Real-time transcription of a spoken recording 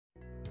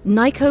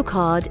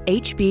NycoCard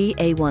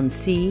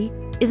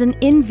HbA1c is an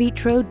in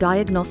vitro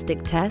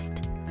diagnostic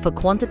test for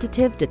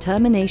quantitative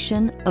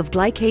determination of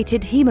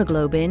glycated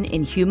hemoglobin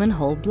in human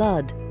whole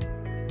blood,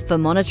 for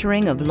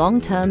monitoring of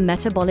long-term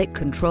metabolic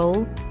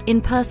control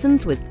in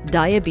persons with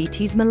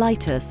diabetes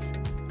mellitus.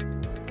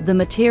 The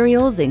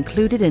materials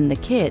included in the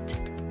kit.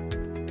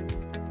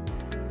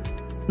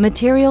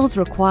 Materials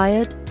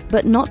required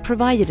but not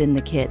provided in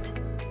the kit.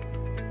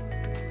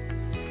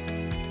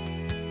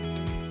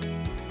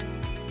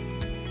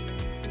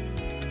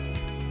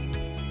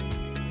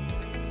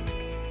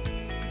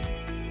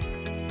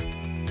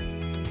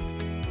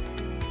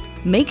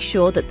 Make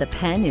sure that the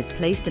pen is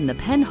placed in the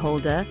pen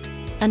holder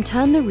and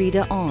turn the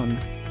reader on.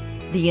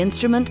 The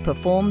instrument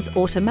performs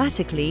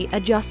automatically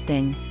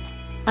adjusting.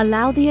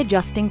 Allow the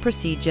adjusting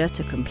procedure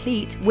to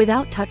complete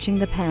without touching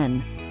the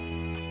pen.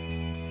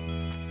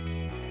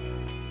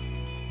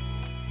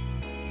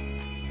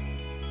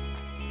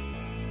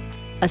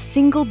 A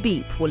single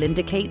beep will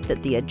indicate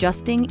that the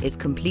adjusting is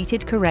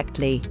completed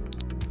correctly.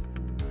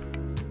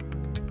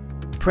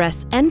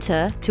 Press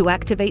Enter to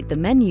activate the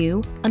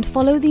menu and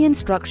follow the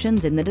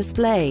instructions in the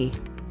display.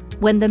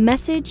 When the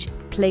message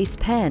 "Place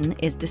Pen"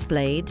 is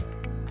displayed,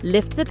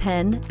 lift the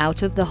pen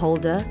out of the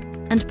holder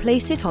and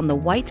place it on the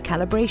white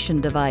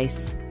calibration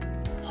device.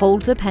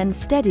 Hold the pen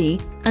steady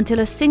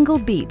until a single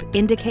beep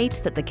indicates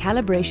that the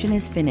calibration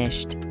is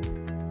finished.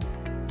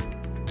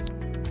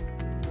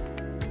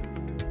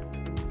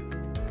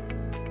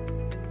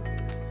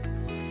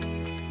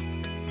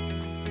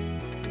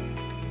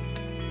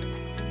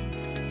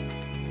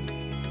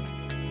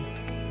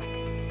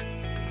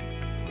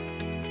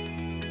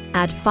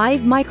 Add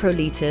 5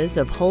 microliters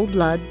of whole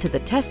blood to the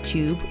test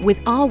tube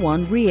with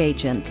R1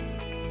 reagent.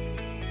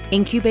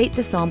 Incubate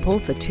the sample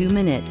for 2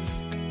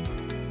 minutes.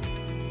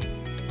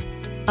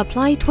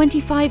 Apply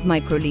 25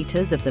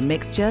 microliters of the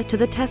mixture to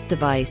the test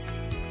device.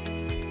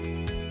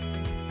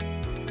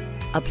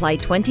 Apply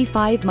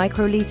 25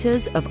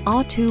 microliters of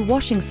R2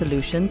 washing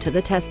solution to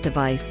the test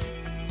device.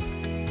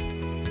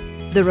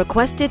 The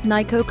requested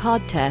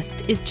NycoCard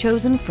test is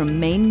chosen from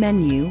Main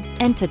menu,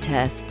 Enter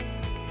Test.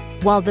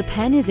 While the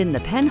pen is in the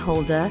pen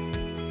holder,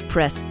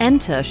 press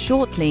Enter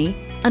shortly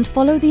and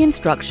follow the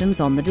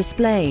instructions on the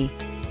display.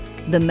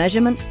 The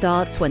measurement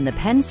starts when the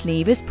pen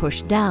sleeve is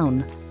pushed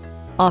down.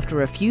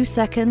 After a few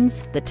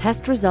seconds, the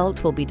test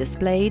result will be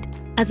displayed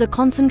as a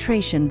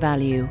concentration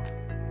value.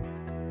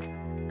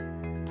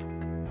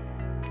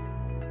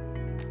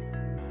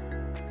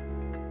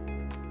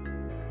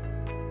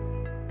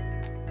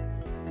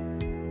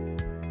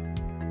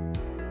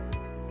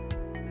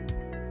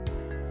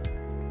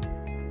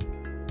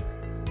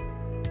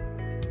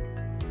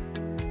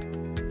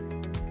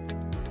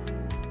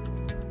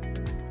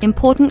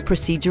 Important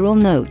procedural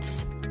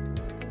notes.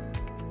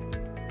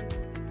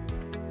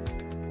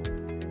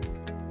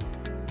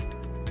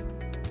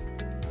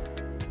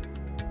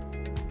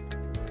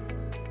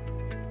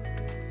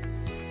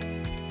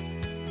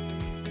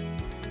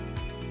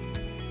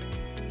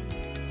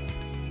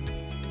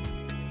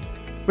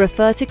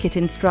 Refer to kit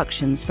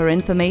instructions for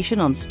information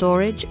on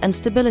storage and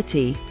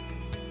stability.